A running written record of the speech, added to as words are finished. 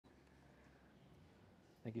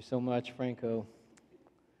Thank you so much, Franco.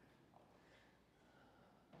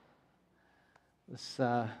 This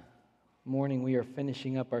morning we are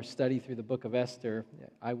finishing up our study through the book of Esther.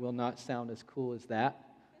 I will not sound as cool as that,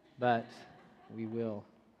 but we will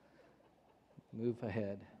move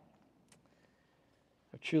ahead.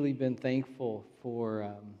 I've truly been thankful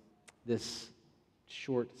for this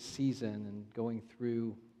short season and going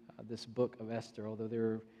through this book of Esther, although there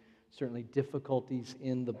are certainly difficulties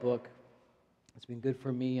in the book. It's been good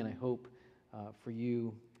for me, and I hope for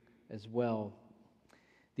you as well.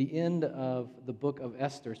 The end of the book of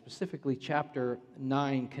Esther, specifically chapter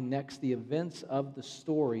 9, connects the events of the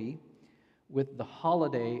story with the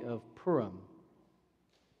holiday of Purim.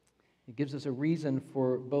 It gives us a reason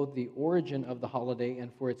for both the origin of the holiday and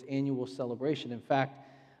for its annual celebration. In fact,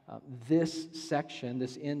 this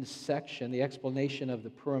end section, the explanation of the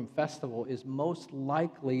Purim festival, is most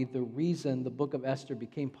likely the reason the book of Esther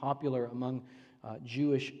became popular among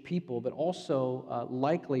Jewish people, but also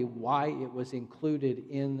likely why it was included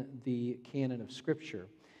in the canon of Scripture.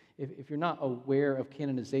 If you're not aware of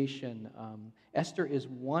canonization, Esther is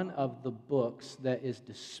one of the books that is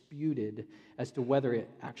disputed as to whether it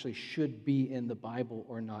actually should be in the Bible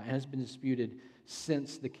or not. It has been disputed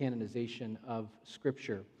since the canonization of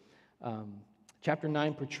Scripture. Chapter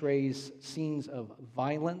 9 portrays scenes of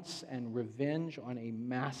violence and revenge on a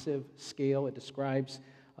massive scale. It describes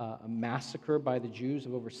a massacre by the Jews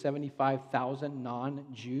of over 75,000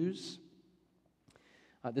 non-Jews.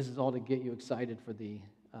 This is all to get you excited for the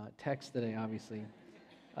text today, obviously.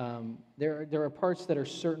 There are parts that are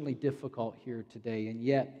certainly difficult here today, and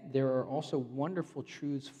yet there are also wonderful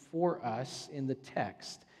truths for us in the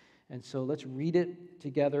text. And so let's read it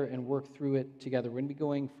together and work through it together. We're going to be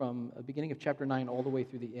going from the beginning of chapter 9 all the way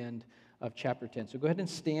through the end of chapter 10. So go ahead and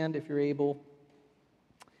stand if you're able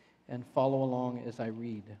and follow along as I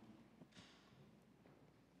read.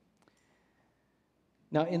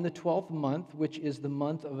 Now in the 12th month, which is the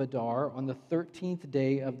month of Adar, on the 13th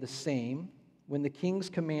day of the same, when the king's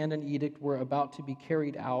command and edict were about to be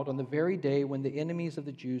carried out, on the very day when the enemies of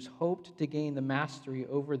the Jews hoped to gain the mastery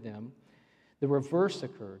over them, the reverse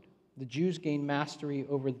occurred. The Jews gained mastery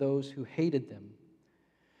over those who hated them.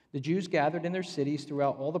 The Jews gathered in their cities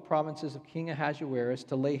throughout all the provinces of King Ahasuerus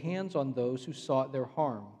to lay hands on those who sought their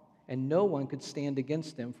harm, and no one could stand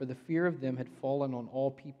against them, for the fear of them had fallen on all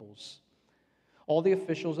peoples. All the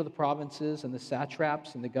officials of the provinces and the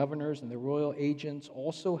satraps and the governors and the royal agents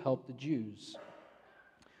also helped the Jews,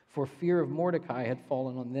 for fear of Mordecai had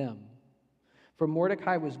fallen on them. For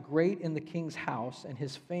Mordecai was great in the king's house, and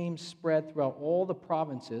his fame spread throughout all the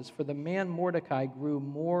provinces, for the man Mordecai grew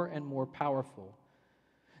more and more powerful.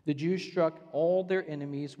 The Jews struck all their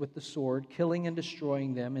enemies with the sword, killing and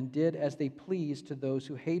destroying them, and did as they pleased to those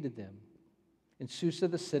who hated them. In Susa,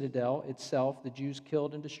 the citadel itself, the Jews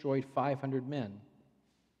killed and destroyed 500 men,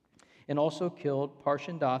 and also killed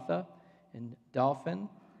Parshandatha, and Dalphon,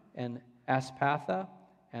 and Aspatha,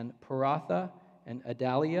 and Paratha, and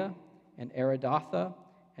Adalia, and Aridatha,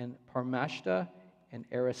 and Parmashta, and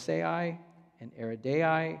Arasai, and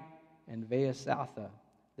Aridai, and Vaesatha,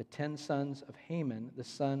 the 10 sons of Haman, the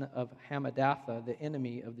son of Hammedatha, the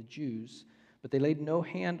enemy of the Jews, but they laid no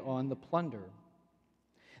hand on the plunder.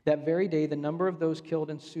 That very day, the number of those killed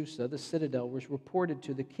in Susa, the citadel, was reported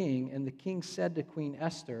to the king, and the king said to Queen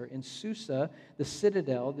Esther, in Susa, the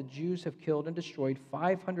citadel, the Jews have killed and destroyed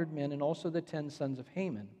 500 men, and also the 10 sons of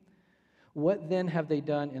Haman. What then have they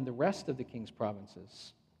done in the rest of the king's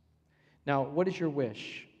provinces? Now, what is your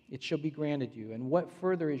wish? It shall be granted you. And what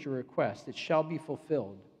further is your request? It shall be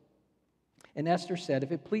fulfilled. And Esther said,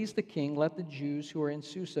 if it please the king, let the Jews who are in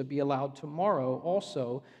Susa be allowed tomorrow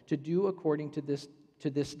also to do according to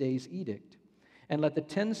this day's edict. And let the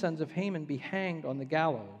 10 sons of Haman be hanged on the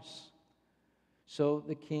gallows. So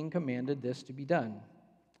the king commanded this to be done.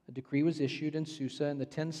 A decree was issued in Susa, and the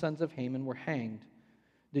 10 sons of Haman were hanged.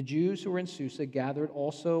 The Jews who were in Susa gathered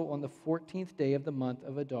also on the 14th day of the month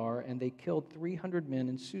of Adar, and they killed 300 men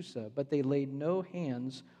in Susa, but they laid no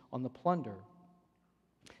hands on the plunder.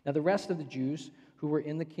 Now the rest of the Jews who were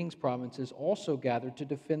in the king's provinces also gathered to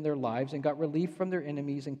defend their lives and got relief from their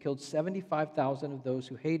enemies and killed 75,000 of those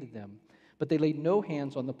who hated them, but they laid no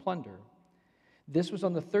hands on the plunder. This was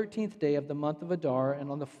on the 13th day of the month of Adar, and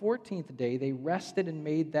on the 14th day they rested and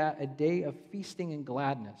made that a day of feasting and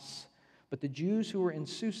gladness. But the Jews who were in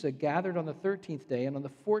Susa gathered on the 13th day and on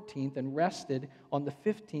the 14th and rested on the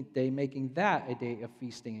 15th day, making that a day of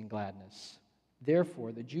feasting and gladness.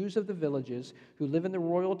 Therefore, the Jews of the villages who live in the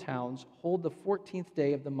royal towns hold the 14th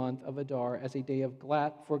day of the month of Adar as a day of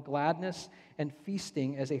for gladness and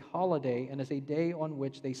feasting, as a holiday, and as a day on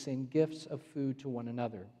which they send gifts of food to one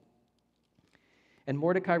another. And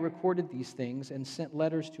Mordecai recorded these things and sent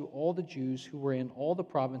letters to all the Jews who were in all the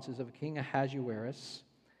provinces of King Ahasuerus,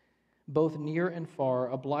 both near and far,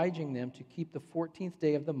 obliging them to keep the 14th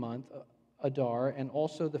day of the month, Adar, and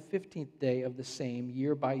also the 15th day of the same,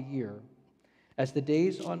 year by year, as the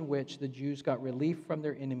days on which the Jews got relief from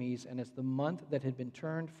their enemies, and as the month that had been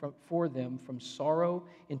turned for them from sorrow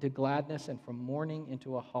into gladness and from mourning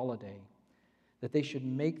into a holiday, that they should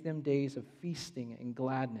make them days of feasting and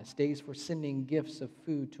gladness, days for sending gifts of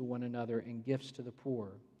food to one another and gifts to the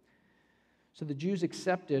poor. So the Jews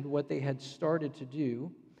accepted what they had started to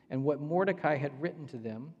do and what Mordecai had written to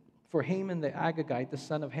them. For Haman the Agagite, the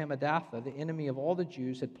son of Hammedatha, the enemy of all the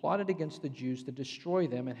Jews, had plotted against the Jews to destroy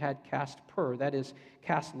them and had cast that is,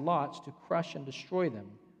 cast lots to crush and destroy them.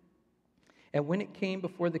 And when it came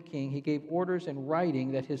before the king, he gave orders in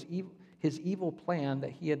writing that his evil plan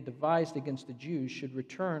that he had devised against the Jews should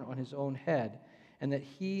return on his own head, and that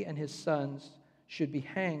he and his sons should be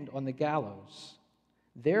hanged on the gallows.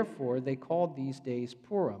 Therefore they called these days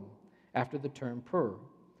Purim, after the term Pur.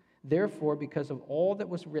 Therefore, because of all that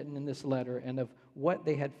was written in this letter, and of what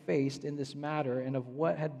they had faced in this matter, and of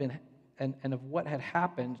what had been and of what had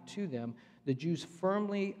happened to them, the Jews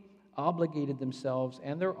firmly obligated themselves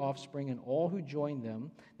and their offspring and all who joined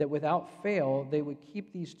them, that without fail they would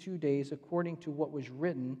keep these 2 days according to what was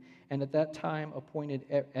written, and at the time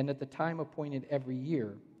appointed every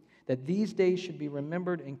year, that these days should be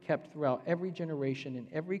remembered and kept throughout every generation in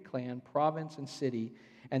every clan, province, and city,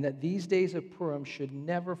 and that these days of Purim should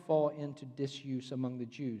never fall into disuse among the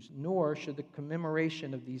Jews, nor should the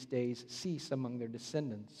commemoration of these days cease among their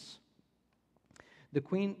descendants.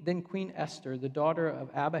 Then Queen Esther, the daughter of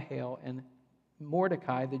Abihail, and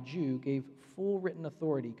Mordecai the Jew gave full written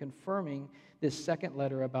authority, confirming this second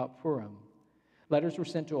letter about Purim. Letters were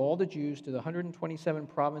sent to all the Jews to the 127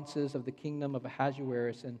 provinces of the kingdom of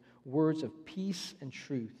Ahasuerus, and words of peace and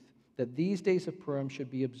truth, that these days of Purim should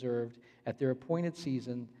be observed at their appointed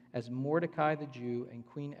season, as Mordecai the Jew and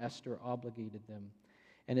Queen Esther obligated them,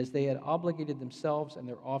 and as they had obligated themselves and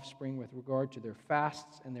their offspring with regard to their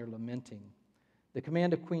fasts and their lamenting. The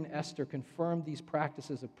command of Queen Esther confirmed these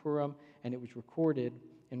practices of Purim, and it was recorded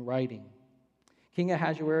in writing. King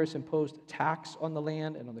Ahasuerus imposed tax on the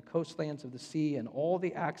land and on the coastlands of the sea, and all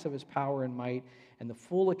the acts of his power and might, and the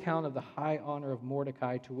full account of the high honor of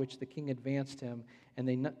Mordecai to which the king advanced him,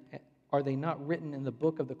 and are they not written in the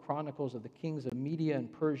book of the chronicles of the kings of Media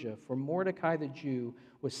and Persia? For Mordecai the Jew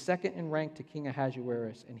was second in rank to King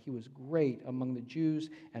Ahasuerus, and he was great among the Jews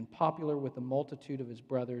and popular with the multitude of his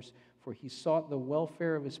brothers, for he sought the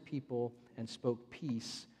welfare of his people and spoke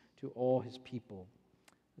peace to all his people.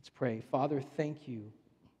 Let's pray. Father, thank you.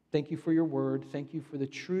 Thank you for your word. Thank you for the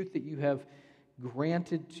truth that you have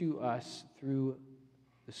granted to us through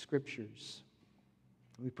the scriptures.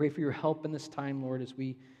 We pray for your help in this time, Lord, as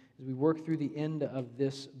we work through the end of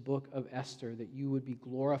this book of Esther, that you would be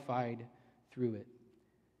glorified through it.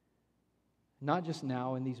 Not just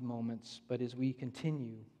now in these moments, but as we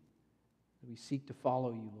continue, as we seek to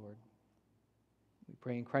follow you, Lord. We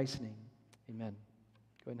pray in Christ's name. Amen.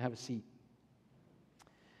 Go ahead and have a seat.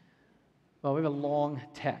 Well, we have a long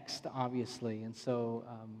text, obviously, and so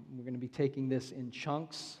we're going to be taking this in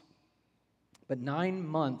chunks. But 9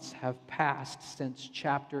 months have passed since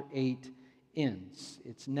chapter 8 ends.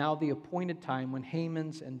 It's now the appointed time when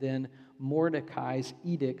Haman's and then Mordecai's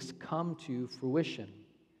edicts come to fruition.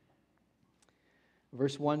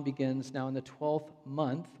 Verse 1 begins, "Now in the 12th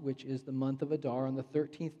month, which is the month of Adar, on the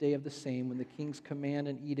 13th day of the same, when the king's command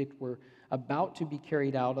and edict were about to be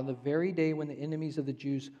carried out, on the very day when the enemies of the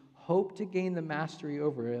Jews hoped to gain the mastery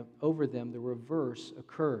over them, the reverse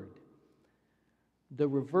occurred." The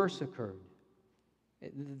reverse occurred.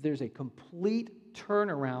 There's a complete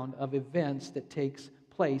turnaround of events that takes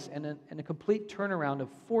place, and a complete turnaround of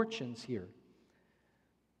fortunes here.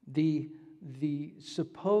 The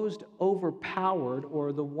supposed overpowered,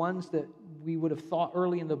 or the ones that we would have thought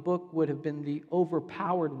early in the book would have been the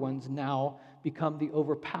overpowered ones, now become the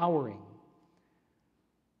overpowering.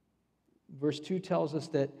 Verse 2 tells us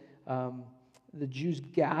that the Jews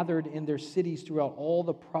gathered in their cities throughout all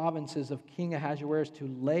the provinces of King Ahasuerus to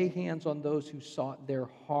lay hands on those who sought their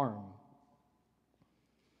harm.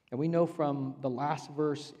 And we know from the last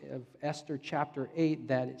verse of Esther chapter 8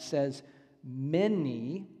 that it says,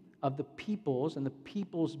 many of the peoples, and the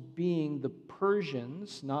peoples being the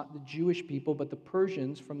Persians, not the Jewish people, but the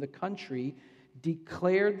Persians from the country,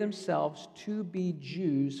 declared themselves to be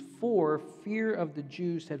Jews, for fear of the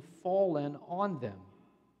Jews had fallen on them.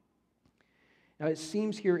 Now it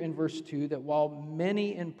seems here in verse 2 that while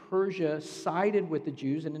many in Persia sided with the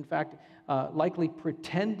Jews, and in fact likely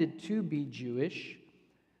pretended to be Jewish,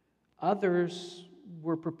 others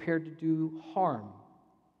were prepared to do harm.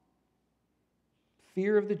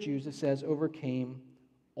 Fear of the Jews, it says, overcame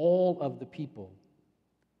all of the people.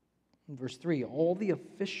 In verse 3, all the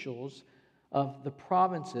officials of the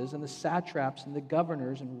provinces and the satraps and the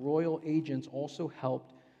governors and royal agents also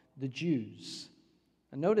helped the Jews.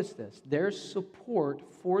 And notice this, there's support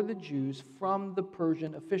for the Jews from the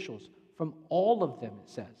Persian officials, from all of them, it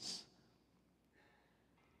says.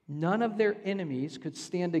 None of their enemies could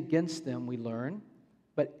stand against them, we learn,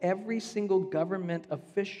 but every single government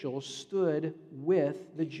official stood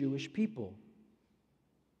with the Jewish people.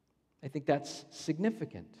 I think that's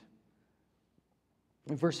significant.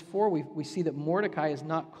 In verse 4, we see that Mordecai is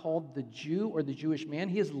not called the Jew or the Jewish man.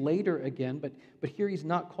 He is later again, but here he's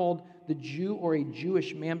not called the Jew or a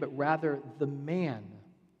Jewish man, but rather the man,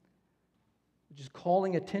 which is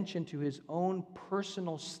calling attention to his own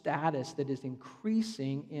personal status that is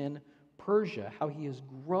increasing in Persia, how he has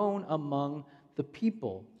grown among the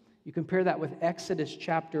people. You compare that with Exodus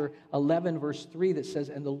chapter 11, verse 3, that says,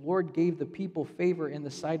 "And the Lord gave the people favor in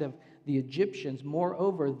the sight of the Egyptians.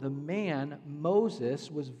 Moreover, the man, Moses,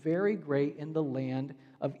 was very great in the land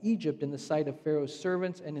of Egypt, in the sight of Pharaoh's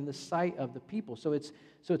servants and in the sight of the people." So it's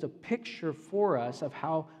a picture for us of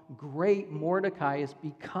how great Mordecai is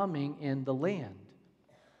becoming in the land.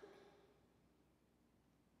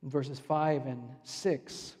 In verses 5 and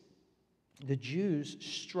 6, the Jews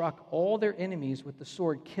struck all their enemies with the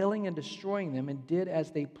sword, killing and destroying them, and did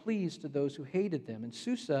as they pleased to those who hated them. In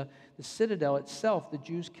Susa, the citadel itself, the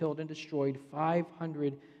Jews killed and destroyed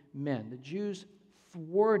 500 men. The Jews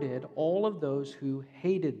thwarted all of those who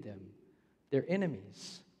hated them, their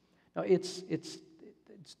enemies. Now, it's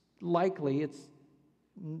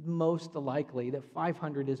most likely that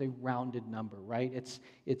 500 is a rounded number, right? It's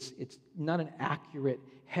not an accurate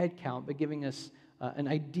head count, but giving us an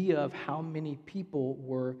idea of how many people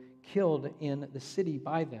were killed in the city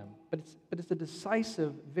by them. But it's a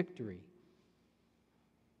decisive victory.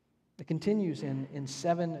 It continues in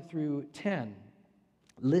 7 through 10,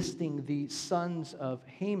 listing the sons of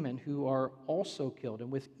Haman who are also killed.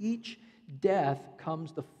 And with each death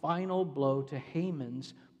comes the final blow to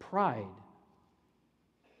Haman's pride.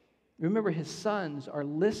 Remember, his sons are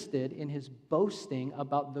listed in his boasting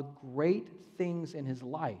about the great things in his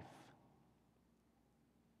life.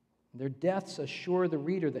 Their deaths assure the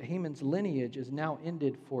reader that Haman's lineage is now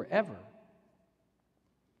ended forever.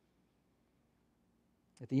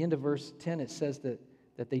 At the end of verse 10, it says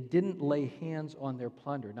that they didn't lay hands on their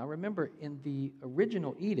plunder. Now remember, in the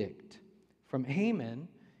original edict from Haman,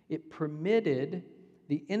 it permitted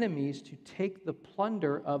the enemies to take the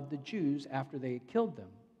plunder of the Jews after they had killed them.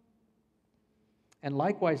 And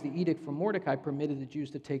likewise, the edict from Mordecai permitted the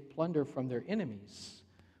Jews to take plunder from their enemies,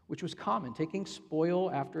 which was common. Taking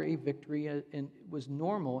spoil after a victory was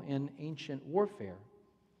normal in ancient warfare.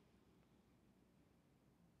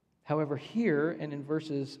 However, here and in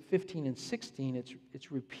verses 15 and 16,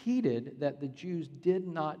 it's repeated that the Jews did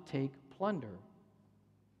not take plunder.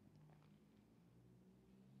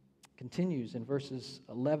 Continues in verses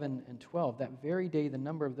 11 and 12. That very day, the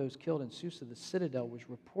number of those killed in Susa, the citadel, was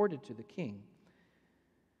reported to the king.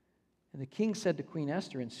 And the king said to Queen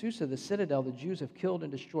Esther, "In Susa, the citadel, the Jews have killed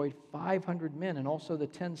and destroyed 500 men, and also the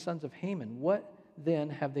 10 sons of Haman. What then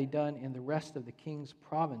have they done in the rest of the king's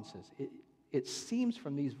provinces?" It seems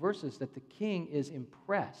from these verses that the king is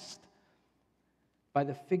impressed by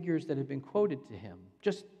the figures that have been quoted to him,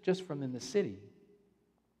 just from in the city.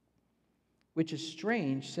 Which is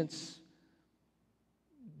strange, since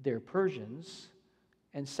they're Persians,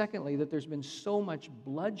 and secondly, that there's been so much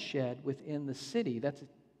bloodshed within the city. That's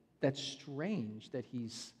strange that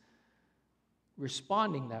he's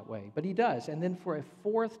responding that way, but he does. And then for a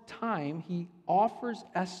fourth time, he offers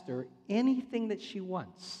Esther anything that she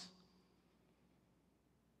wants.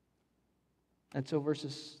 And so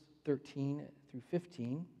verses 13 through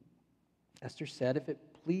 15, Esther said, "If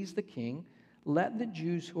it please the king, let the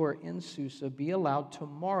Jews who are in Susa be allowed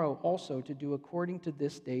tomorrow also to do according to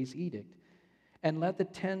this day's edict, and let the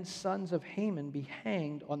 10 sons of Haman be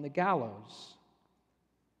hanged on the gallows."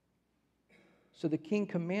 So the king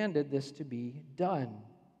commanded this to be done.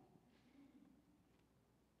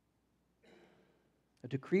 A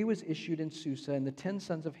decree was issued in Susa, and the 10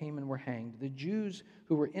 sons of Haman were hanged. The Jews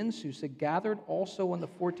who were in Susa gathered also on the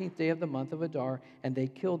 14th day of the month of Adar, and they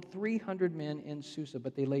killed 300 men in Susa,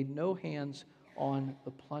 but they laid no hands on the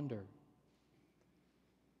plunder.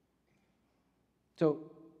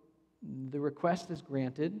 So the request is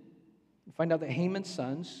granted. We find out that Haman's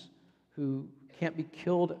sons, who can't be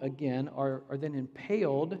killed again, are then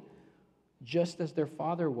impaled just as their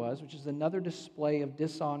father was, which is another display of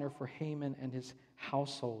dishonor for Haman and his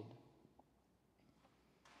household.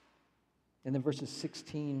 And then verses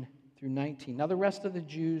 16 through 19. Now the rest of the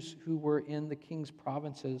Jews who were in the king's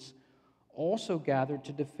provinces also gathered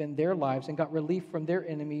to defend their lives and got relief from their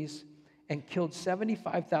enemies and killed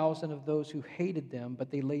 75,000 of those who hated them, but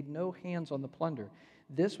they laid no hands on the plunder.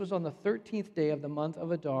 This was on the 13th day of the month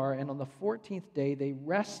of Adar, and on the 14th day they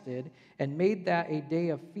rested and made that a day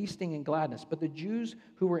of feasting and gladness. But the Jews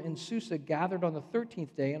who were in Susa gathered on the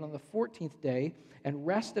 13th day and on the 14th day and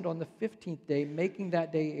rested on the 15th day, making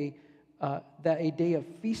that day a day of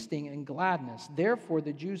feasting and gladness. Therefore,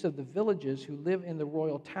 the Jews of the villages who live in the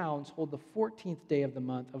royal towns hold the 14th day of the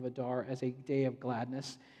month of Adar as a day of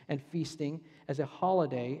gladness and feasting, as a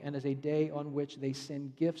holiday, and as a day on which they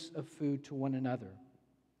send gifts of food to one another.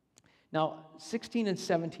 Now, 16 and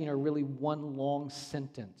 17 are really one long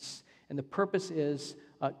sentence, and the purpose is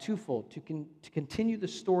twofold, to continue the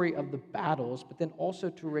story of the battles, but then also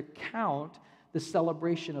to recount the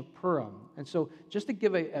celebration of Purim. And so just to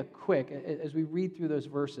give a quick, as we read through those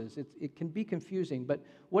verses, it can be confusing, but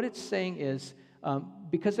what it's saying is,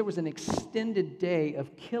 because there was an extended day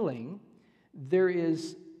of killing, there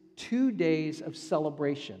is 2 days of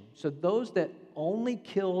celebration. So those that only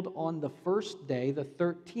killed on the first day, the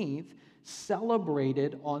 13th,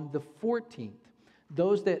 celebrated on the 14th.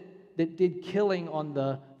 Those that did killing on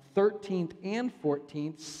the 13th and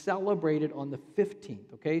 14th celebrated on the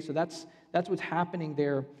 15th, okay? So that's what's happening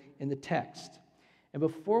there in the text. And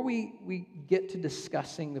before we get to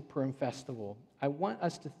discussing the Purim festival, I want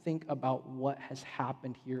us to think about what has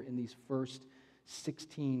happened here in these first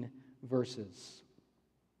 16 verses.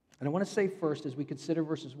 And I want to say first, as we consider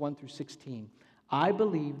verses 1 through 16, I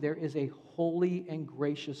believe there is a holy and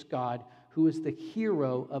gracious God who is the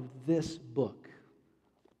hero of this book,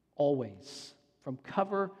 always, from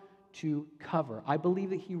cover to cover. I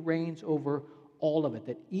believe that he reigns over all of it,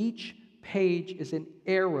 that each page is an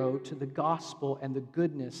arrow to the gospel and the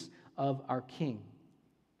goodness of our King.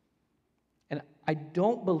 And I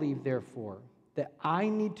don't believe, therefore, that I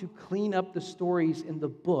need to clean up the stories in the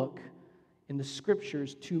book, in the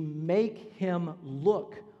scriptures, to make him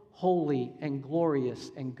look holy and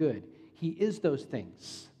glorious and good. He is those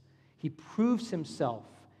things. He proves himself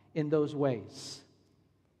in those ways.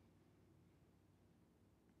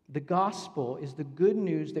 The gospel is the good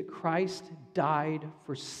news that Christ died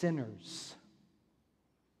for sinners.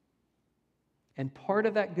 And part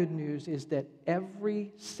of that good news is that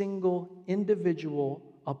every single individual,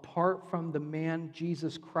 apart from the man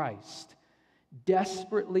Jesus Christ,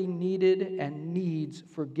 desperately needed and needs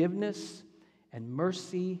forgiveness and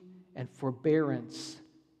mercy and forbearance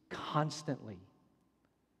constantly.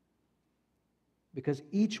 Because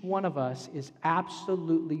each one of us is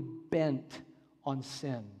absolutely bent on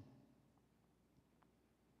sin.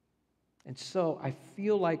 And so I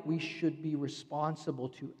feel like we should be responsible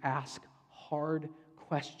to ask hard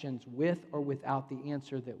questions with or without the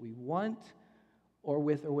answer that we want, or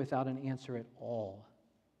with or without an answer at all.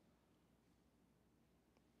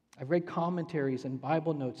 I've read commentaries and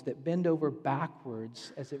Bible notes that bend over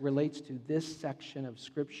backwards as it relates to this section of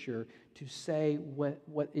Scripture to say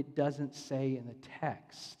what it doesn't say in the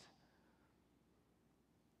text.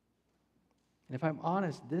 And if I'm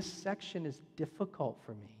honest, this section is difficult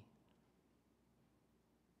for me.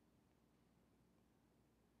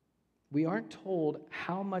 We aren't told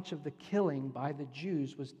how much of the killing by the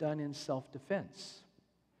Jews was done in self-defense.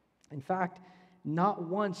 In fact, not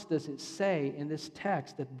once does it say in this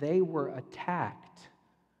text that they were attacked,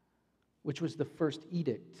 which was the first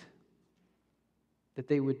edict, that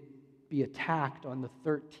they would be attacked on the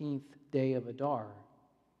 13th day of Adar.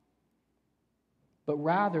 But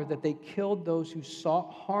rather that they killed those who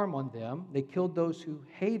sought harm on them, they killed those who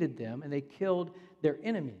hated them, and they killed their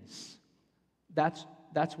enemies. That's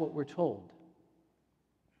what we're told.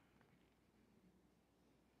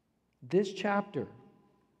 This chapter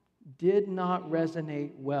did not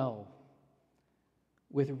resonate well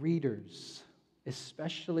with readers,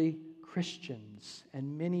 especially Christians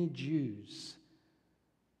and many Jews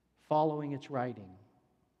following its writing.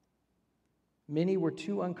 Many were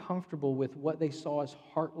too uncomfortable with what they saw as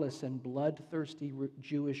heartless and bloodthirsty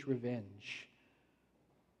Jewish revenge.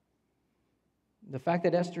 The fact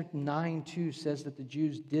that Esther 9:2 says that the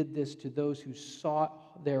Jews did this to those who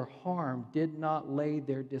sought their harm did not lay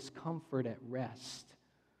their discomfort at rest.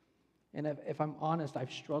 And if I'm honest,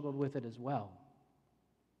 I've struggled with it as well.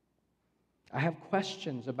 I have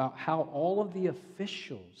questions about how all of the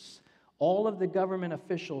officials, all of the government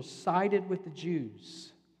officials sided with the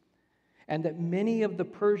Jews, and that many of the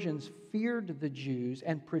Persians feared the Jews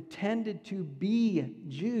and pretended to be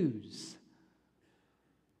Jews.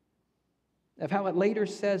 Of how it later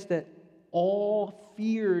says that all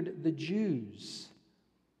feared the Jews.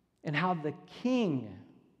 and how the king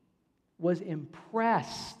was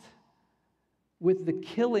impressed with the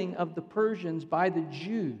killing of the Persians by the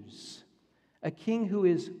Jews, a king who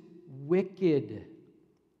is wicked.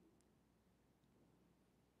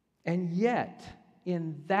 And yet,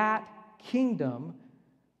 in that kingdom,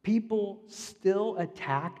 people still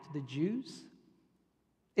attacked the Jews?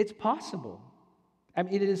 It's possible. I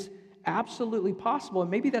mean, it is absolutely possible. And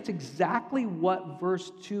maybe that's exactly what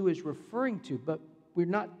verse 2 is referring to, but we're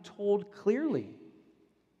not told clearly.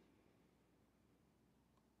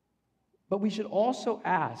 But we should also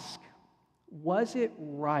ask, was it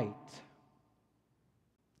right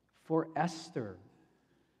for Esther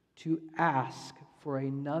to ask for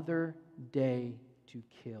another day to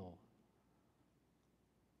kill?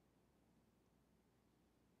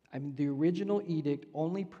 I mean, the original edict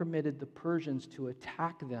only permitted the Persians to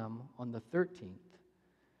attack them on the 13th.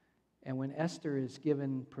 And when Esther is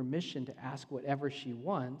given permission to ask whatever she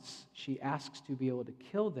wants, she asks to be able to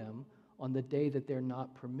kill them on the day that they're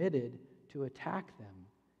not permitted to attack them.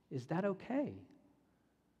 Is that okay?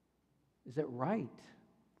 Is it right?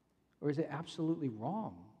 Or is it absolutely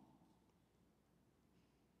wrong?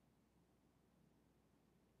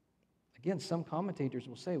 Again, some commentators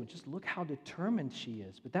will say, well, just look how determined she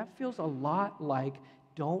is. But that feels a lot like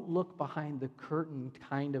don't look behind the curtain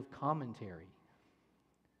kind of commentary.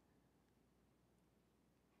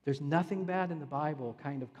 There's nothing bad in the Bible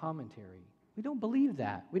kind of commentary. We don't believe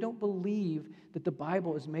that. We don't believe that the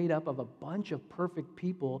Bible is made up of a bunch of perfect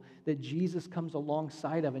people that Jesus comes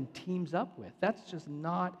alongside of and teams up with. That's just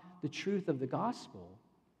not the truth of the gospel.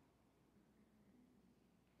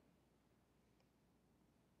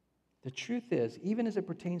 The truth is, even as it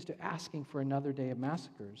pertains to asking for another day of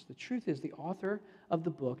massacres, the truth is the author of the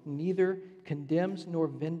book neither condemns nor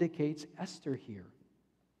vindicates Esther here,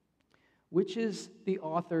 which is the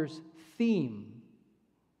author's theme.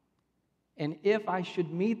 And if I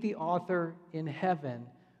should meet the author in heaven,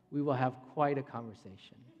 we will have quite a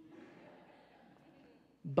conversation.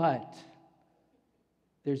 But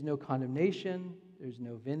there's no condemnation, there's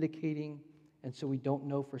no vindicating, and so we don't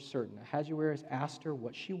know for certain. Ahasuerus asked her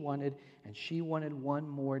what she wanted, and she wanted one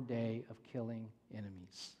more day of killing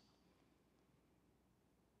enemies.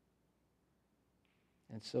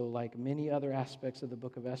 And so, like many other aspects of the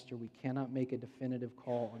book of Esther, we cannot make a definitive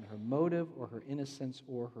call on her motive or her innocence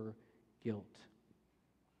or her guilt.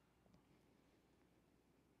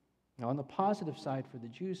 Now, on the positive side for the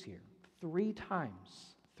Jews here, three times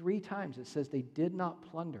it says they did not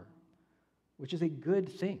plunder, which is a good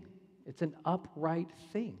thing. It's an upright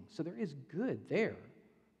thing. So there is good there.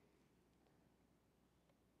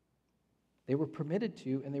 They were permitted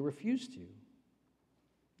to, and they refused to.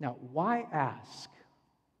 Now, why ask?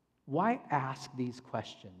 Why ask these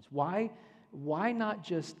questions? Why not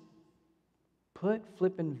just put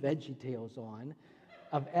flippin' VeggieTales on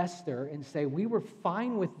of Esther and say, we were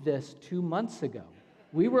fine with this 2 months ago.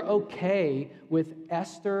 We were okay with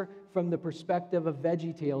Esther from the perspective of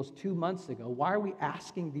VeggieTales 2 months ago. Why are we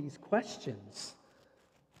asking these questions?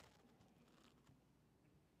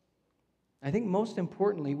 I think most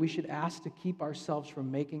importantly, we should ask to keep ourselves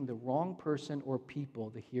from making the wrong person or people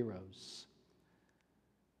the heroes.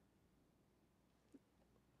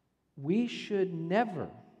 We should never,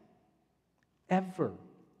 ever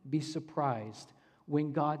be surprised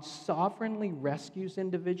when God sovereignly rescues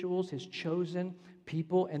individuals, his chosen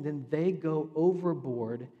people, and then they go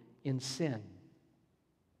overboard in sin.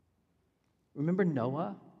 Remember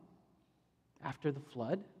Noah after the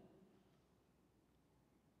flood?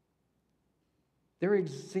 There are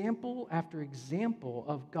example after example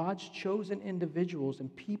of God's chosen individuals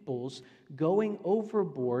and peoples going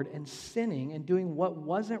overboard and sinning and doing what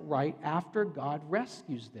wasn't right after God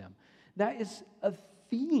rescues them. That is a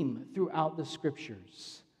theme throughout the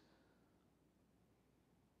scriptures.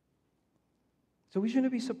 So we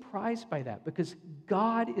shouldn't be surprised by that because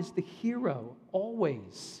God is the hero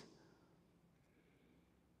always.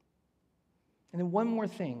 And then one more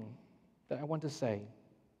thing that I want to say,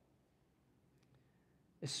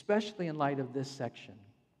 especially in light of this section,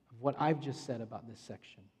 of what I've just said about this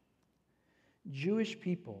section. Jewish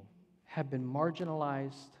people have been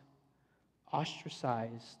marginalized,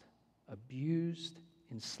 ostracized, abused,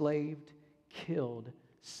 enslaved, killed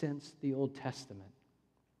since the Old Testament.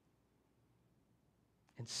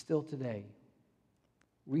 And still today,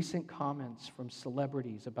 recent comments from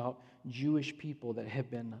celebrities about Jewish people that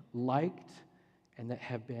have been liked and that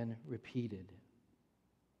have been repeated.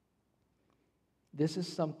 This is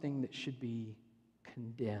something that should be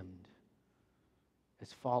condemned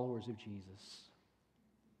as followers of Jesus.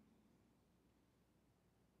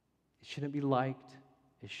 It shouldn't be liked.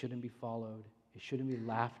 It shouldn't be followed. It shouldn't be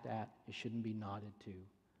laughed at. It shouldn't be nodded to.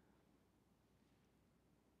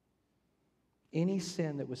 Any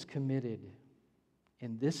sin that was committed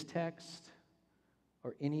in this text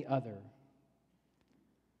or any other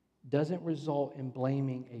doesn't result in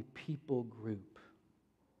blaming a people group.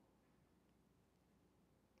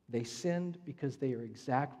 They sinned because they are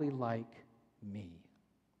exactly like me.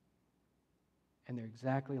 And they're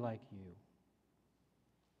exactly like you.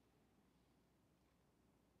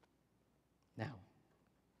 Now,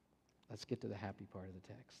 let's get to the happy part of the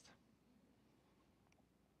text.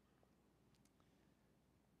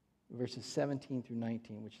 Verses 17 through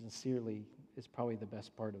 19, which sincerely is probably the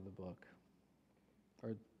best part of the book,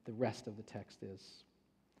 or the rest of the text is.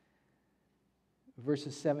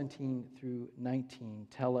 Verses 17 through 19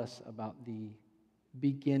 tell us about the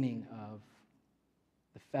beginning of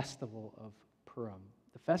the festival of Purim.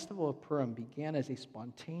 The festival of Purim began as a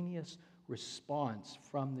spontaneous response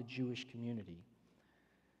from the Jewish community.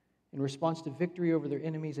 In response to victory over their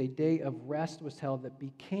enemies, a day of rest was held that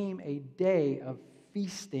became a day of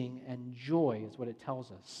feasting and joy, is what it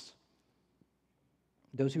tells us.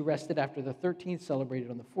 Those who rested after the 13th celebrated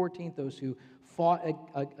on the 14th. Those who fought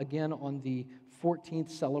again on the 14th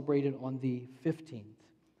celebrated on the 15th.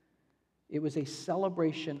 It was a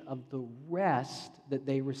celebration of the rest that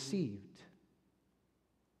they received.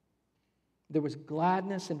 There was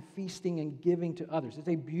gladness and feasting and giving to others. It's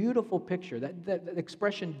a beautiful picture. That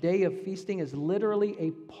expression, day of feasting, is literally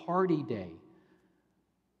a party day.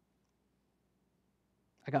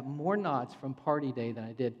 I got more nods from party day than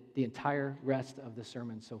I did the entire rest of the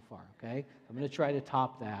sermon so far, okay? I'm going to try to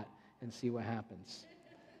top that and see what happens.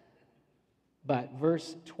 But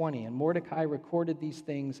verse 20, and Mordecai recorded these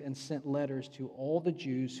things and sent letters to all the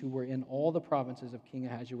Jews who were in all the provinces of King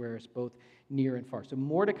Ahasuerus, both near and far. So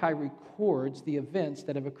Mordecai records the events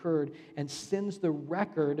that have occurred and sends the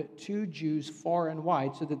record to Jews far and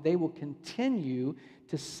wide so that they will continue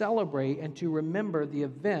to celebrate and to remember the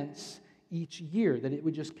events each year, that it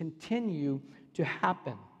would just continue to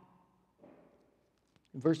happen.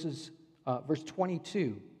 Verse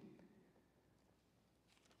 22.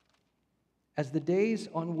 As the days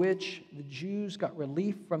on which the Jews got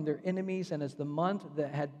relief from their enemies, and as the month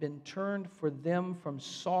that had been turned for them from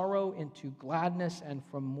sorrow into gladness and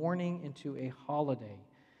from mourning into a holiday,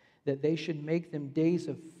 that they should make them days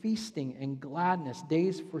of feasting and gladness,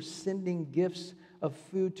 days for sending gifts of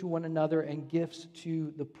food to one another and gifts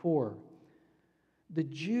to the poor. The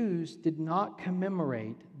Jews did not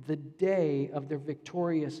commemorate the day of their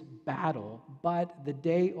victorious battle, but the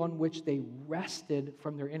day on which they rested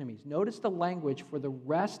from their enemies. Notice the language for the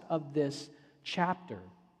rest of this chapter.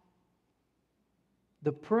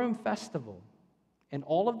 The Purim festival and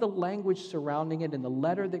all of the language surrounding it and the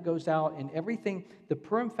letter that goes out and everything, the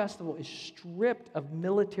Purim festival is stripped of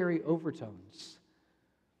military overtones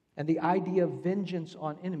and the idea of vengeance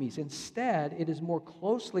on enemies. Instead, it is more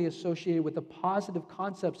closely associated with the positive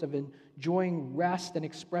concepts of enjoying rest and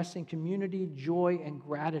expressing community, joy, and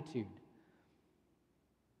gratitude.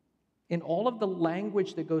 In all of the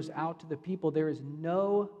language that goes out to the people, there is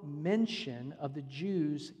no mention of the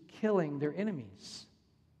Jews killing their enemies.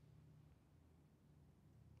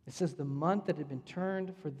 It says the month that had been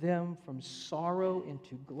turned for them from sorrow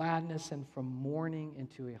into gladness and from mourning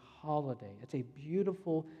into a holiday. It's a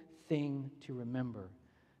beautiful thing to remember.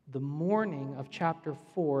 The mourning of chapter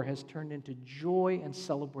 4 has turned into joy and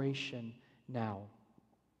celebration now.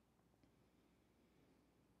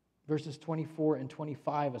 Verses 24 and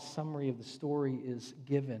 25, a summary of the story is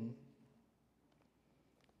given.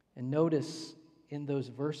 And notice in those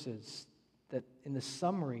verses that in the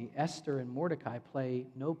summary, Esther and Mordecai play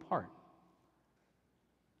no part.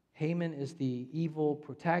 Haman is the evil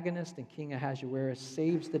protagonist, and King Ahasuerus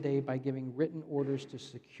saves the day by giving written orders to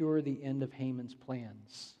secure the end of Haman's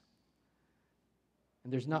plans.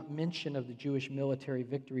 And there's not mention of the Jewish military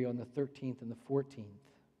victory on the 13th and the 14th.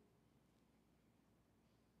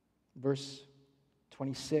 Verse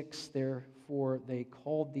 26, therefore they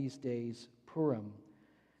called these days Purim,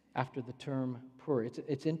 after the term Pur.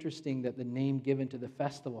 It's interesting that the name given to the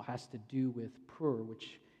festival has to do with Pur,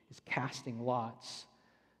 which is casting lots,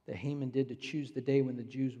 that Haman did to choose the day when the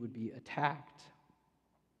Jews would be attacked.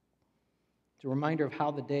 It's a reminder of how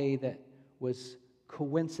the day that was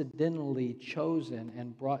coincidentally chosen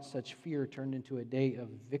and brought such fear turned into a day of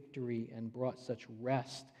victory and brought such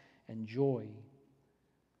rest and joy.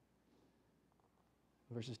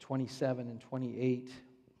 Verses 27 and 28,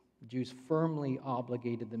 the Jews firmly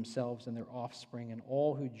obligated themselves and their offspring and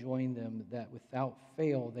all who joined them that without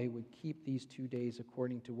fail they would keep these 2 days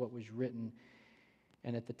according to what was written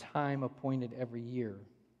and at the time appointed every year.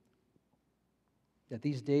 that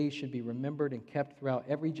these days should be remembered and kept throughout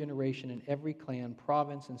every generation and every clan,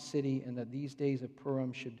 province, and city, and that these days of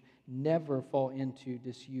Purim should never fall into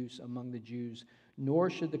disuse among the Jews, nor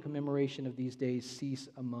should the commemoration of these days cease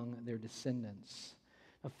among their descendants.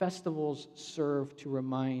 Now, festivals serve to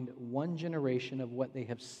remind one generation of what they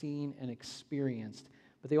have seen and experienced,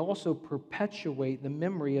 but they also perpetuate the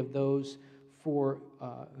memory of those who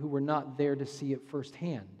were not there to see it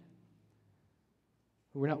firsthand,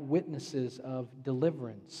 who were not witnesses of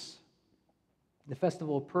deliverance. The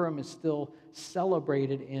festival of Purim is still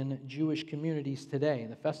celebrated in Jewish communities today.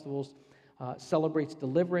 And the festival celebrates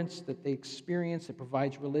deliverance that they experience. It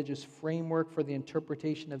provides religious framework for the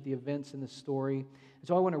interpretation of the events in the story. And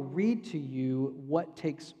so I want to read to you what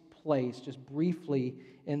takes place just briefly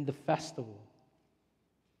in the festival.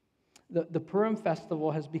 The Purim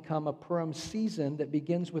festival has become a Purim season that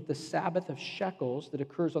begins with the Sabbath of Shekels that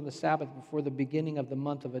occurs on the Sabbath before the beginning of the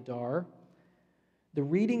month of Adar. The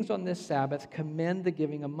readings on this Sabbath commend the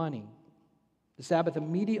giving of money. The Sabbath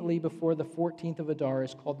immediately before the 14th of Adar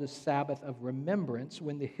is called the Sabbath of Remembrance,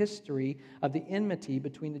 when the history of the enmity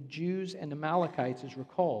between the Jews and Amalekites is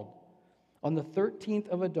recalled. On the 13th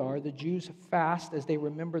of Adar, the Jews fast as they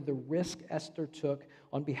remember the risk Esther took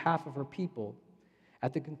on behalf of her people.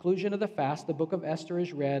 At the conclusion of the fast, the book of Esther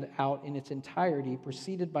is read out in its entirety,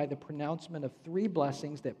 preceded by the pronouncement of 3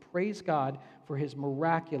 blessings that praise God for his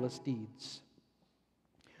miraculous deeds.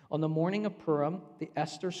 On the morning of Purim, the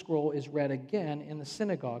Esther scroll is read again in the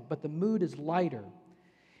synagogue, but the mood is lighter.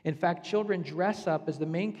 In fact, children dress up as the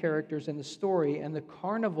main characters in the story, and the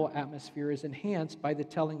carnival atmosphere is enhanced by the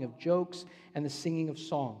telling of jokes and the singing of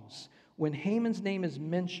songs. When Haman's name is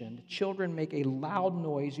mentioned, children make a loud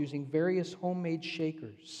noise using various homemade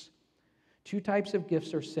shakers. 2 types of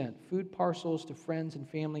gifts are sent: food parcels to friends and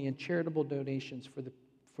family, and charitable donations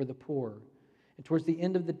for the poor. And towards the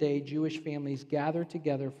end of the day, Jewish families gather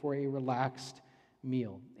together for a relaxed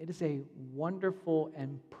meal. It is a wonderful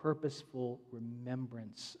and purposeful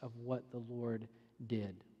remembrance of what the Lord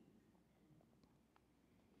did.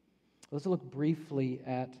 Let's look briefly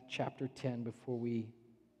at chapter 10 before we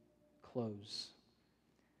close.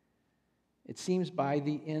 It seems by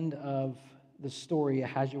the end of the story,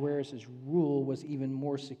 Ahasuerus' rule was even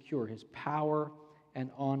more secure. His power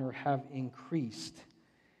and honor have increased.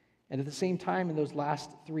 And at the same time, in those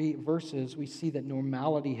last 3 verses, we see that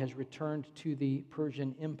normality has returned to the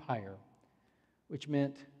Persian Empire, which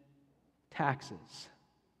meant taxes.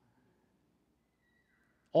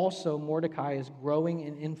 Also, Mordecai is growing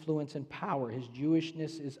in influence and power. His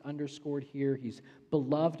Jewishness is underscored here. He's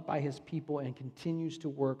beloved by his people and continues to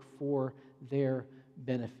work for their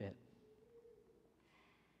benefit.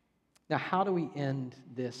 Now, how do we end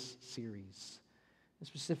this series?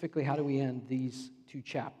 Specifically, how do we end these 2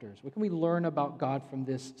 chapters? What can we learn about God from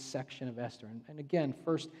this section of Esther? And again,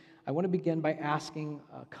 first, I want to begin by asking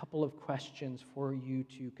a couple of questions for you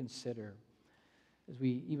to consider as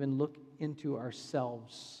we even look into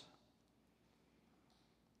ourselves.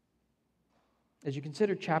 As you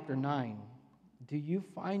consider chapter 9, do you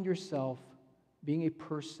find yourself being a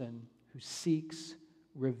person who seeks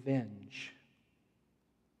revenge?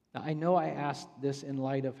 Now, I know I asked this in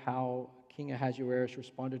light of how King Ahasuerus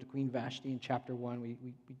responded to Queen Vashti in chapter 1.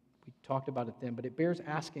 We talked about it then, but it bears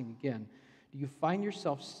asking again. Do you find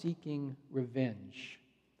yourself seeking revenge?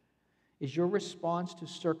 Is your response to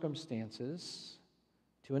circumstances,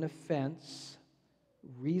 to an offense,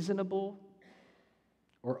 reasonable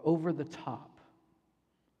or over the top?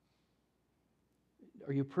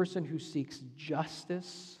 Are you a person who seeks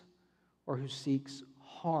justice or who seeks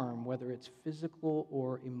harm, whether it's physical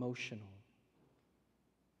or emotional?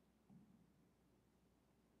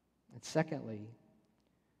 And secondly,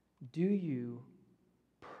 do you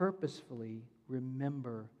purposefully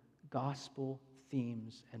remember gospel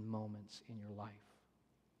themes and moments in your life?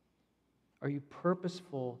 Are you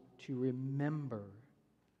purposeful to remember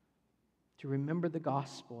the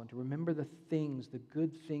gospel and to remember the things, the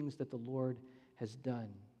good things that the Lord has done?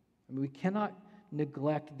 I mean, we cannot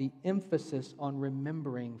neglect the emphasis on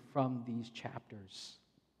remembering from these chapters.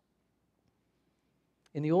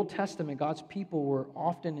 In the Old Testament, God's people were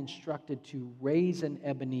often instructed to raise an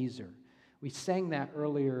Ebenezer. We sang that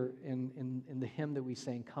earlier in the hymn that we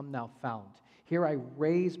sang, Come Thou Fount. Here I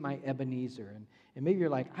raise my Ebenezer. And maybe you're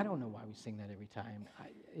like, I don't know why we sing that every time.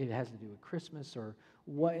 It has to do with Christmas or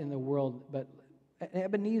what in the world. But an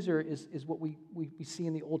Ebenezer is what we see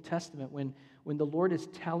in the Old Testament when the Lord is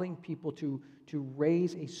telling people to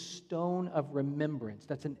raise a stone of remembrance.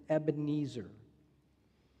 That's an Ebenezer.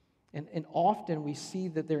 And often we see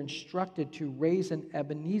that they're instructed to raise an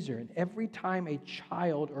Ebenezer. And every time a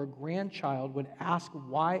child or grandchild would ask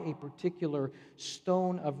why a particular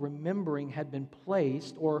stone of remembering had been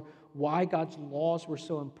placed or why God's laws were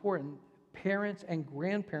so important, parents and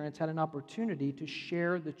grandparents had an opportunity to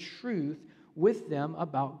share the truth with them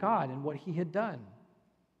about God and what He had done.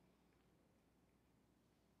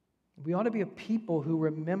 We ought to be a people who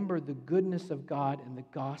remember the goodness of God and the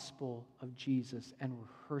gospel of Jesus and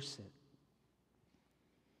rehearse it.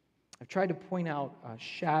 I've tried to point out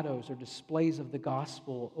shadows or displays of the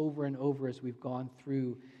gospel over and over as we've gone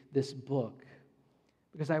through this book,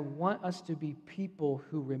 because I want us to be people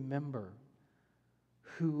who remember,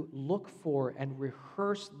 who look for and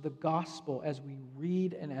rehearse the gospel as we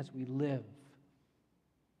read and as we live.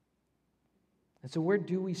 And so where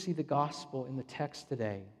do we see the gospel in the text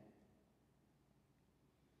today?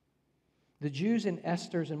 The Jews in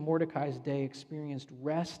Esther's and Mordecai's day experienced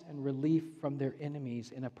rest and relief from their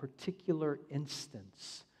enemies in a particular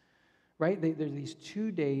instance, right? There's these 2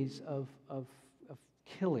 days of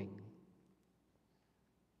killing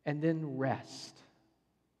and then rest.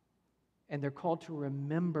 And they're called to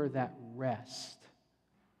remember that rest.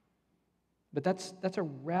 But that's a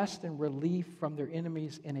rest and relief from their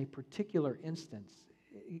enemies in a particular instance.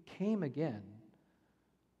 It came again.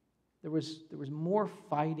 There was more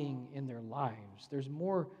fighting in their lives. There's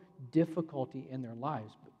more difficulty in their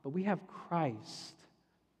lives. But we have Christ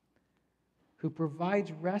who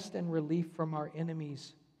provides rest and relief from our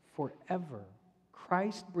enemies forever.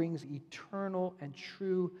 Christ brings eternal and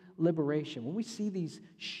true liberation. When we see these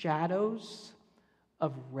shadows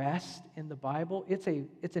of rest in the Bible, it's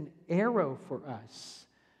an arrow for us,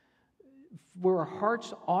 where our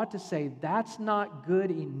hearts ought to say, that's not good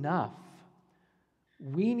enough.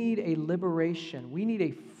 We need a liberation. We need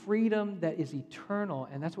a freedom that is eternal,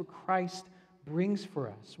 and that's what Christ brings for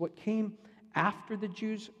us. What came after the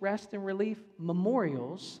Jews' rest and relief?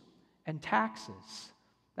 Memorials and taxes.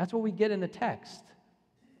 That's what we get in the text.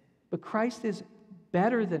 But Christ is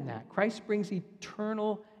better than that. Christ brings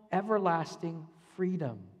eternal, everlasting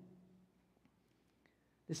freedom.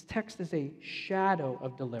 This text is a shadow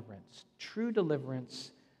of deliverance. True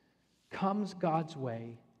deliverance comes God's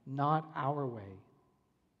way, not our way.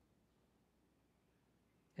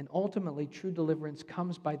 And ultimately, true deliverance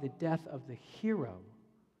comes by the death of the hero,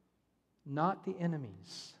 not the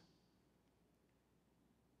enemies.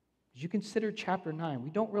 As you consider chapter 9, we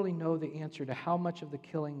don't really know the answer to how much of the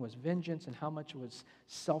killing was vengeance and how much was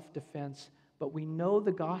self-defense, but we know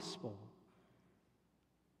the gospel.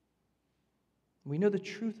 We know the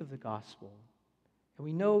truth of the gospel. And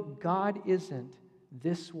we know God isn't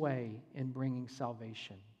this way in bringing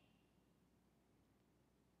salvation.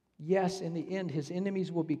 Yes, in the end, his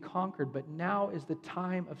enemies will be conquered, but now is the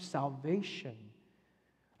time of salvation,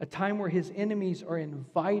 a time where his enemies are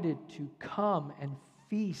invited to come and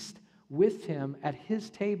feast with him at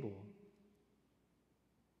his table,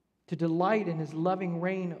 to delight in his loving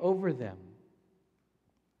reign over them.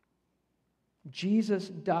 Jesus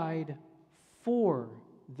died for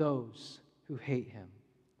those who hate him.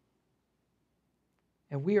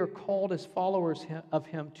 And we are called as followers of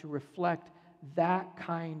him to reflect that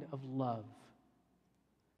kind of love,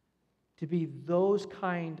 to be those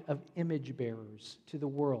kind of image bearers to the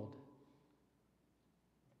world.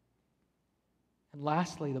 And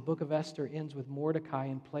lastly, the book of Esther ends with Mordecai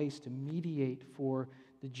in place to mediate for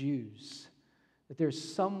the Jews. That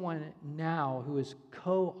there's someone now who is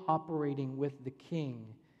cooperating with the king,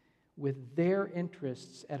 with their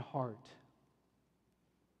interests at heart.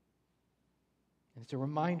 And it's a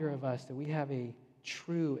reminder of us that we have a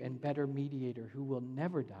true and better mediator who will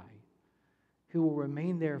never die, who will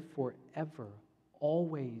remain there forever,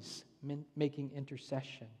 always making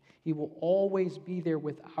intercession. He will always be there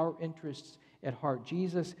with our interests at heart.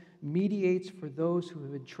 Jesus mediates for those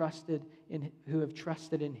who have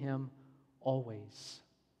trusted in him always.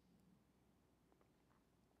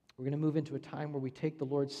 We're going to move into a time where we take the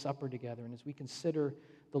Lord's Supper together, and as we consider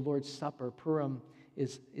the Lord's Supper, Purim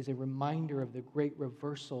is a reminder of the great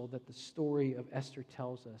reversal that the story of Esther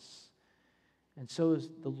tells us. And so is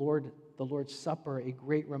the Lord's Supper a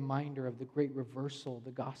great reminder of the great reversal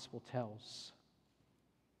the gospel tells.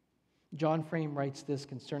 John Frame writes this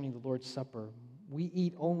concerning the Lord's Supper: "We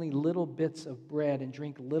eat only little bits of bread and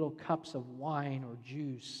drink little cups of wine or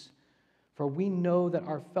juice, for we know that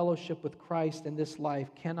our fellowship with Christ in this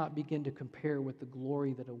life cannot begin to compare with the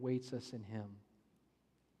glory that awaits us in him."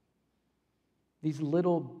 These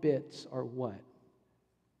little bits are what?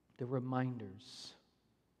 The reminders.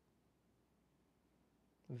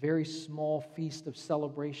 a very small feast of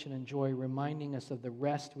celebration and joy, reminding us of the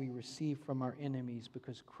rest we receive from our enemies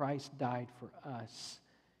because Christ died for us,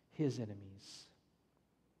 his enemies.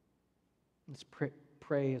 Let's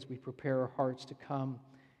pray as we prepare our hearts to come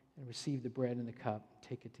and receive the bread and the cup.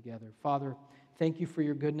 Take it together. Father, thank you for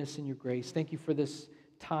your goodness and your grace. Thank you for this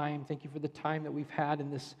time. Thank you for the time that we've had in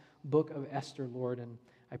this book of Esther, Lord. And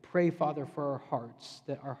I pray, Father, for our hearts,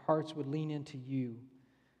 that our hearts would lean into you,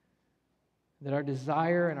 that our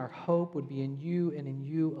desire and our hope would be in you and in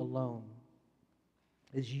you alone,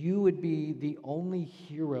 as you would be the only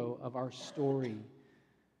hero of our story,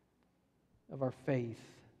 of our faith,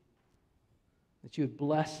 that you would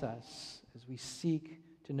bless us as we seek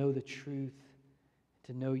to know the truth,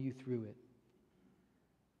 to know you through it.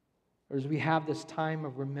 Or as we have this time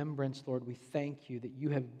of remembrance, Lord, we thank you that you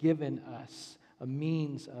have given us a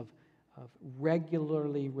means of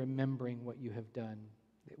regularly remembering what you have done.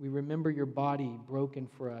 That we remember your body broken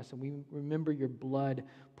for us, and we remember your blood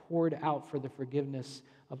poured out for the forgiveness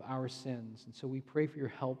of our sins. And so we pray for your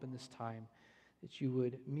help in this time, that you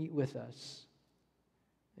would meet with us,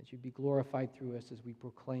 that you'd be glorified through us as we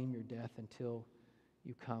proclaim your death until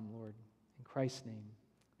you come, Lord. In Christ's name,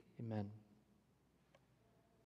 amen.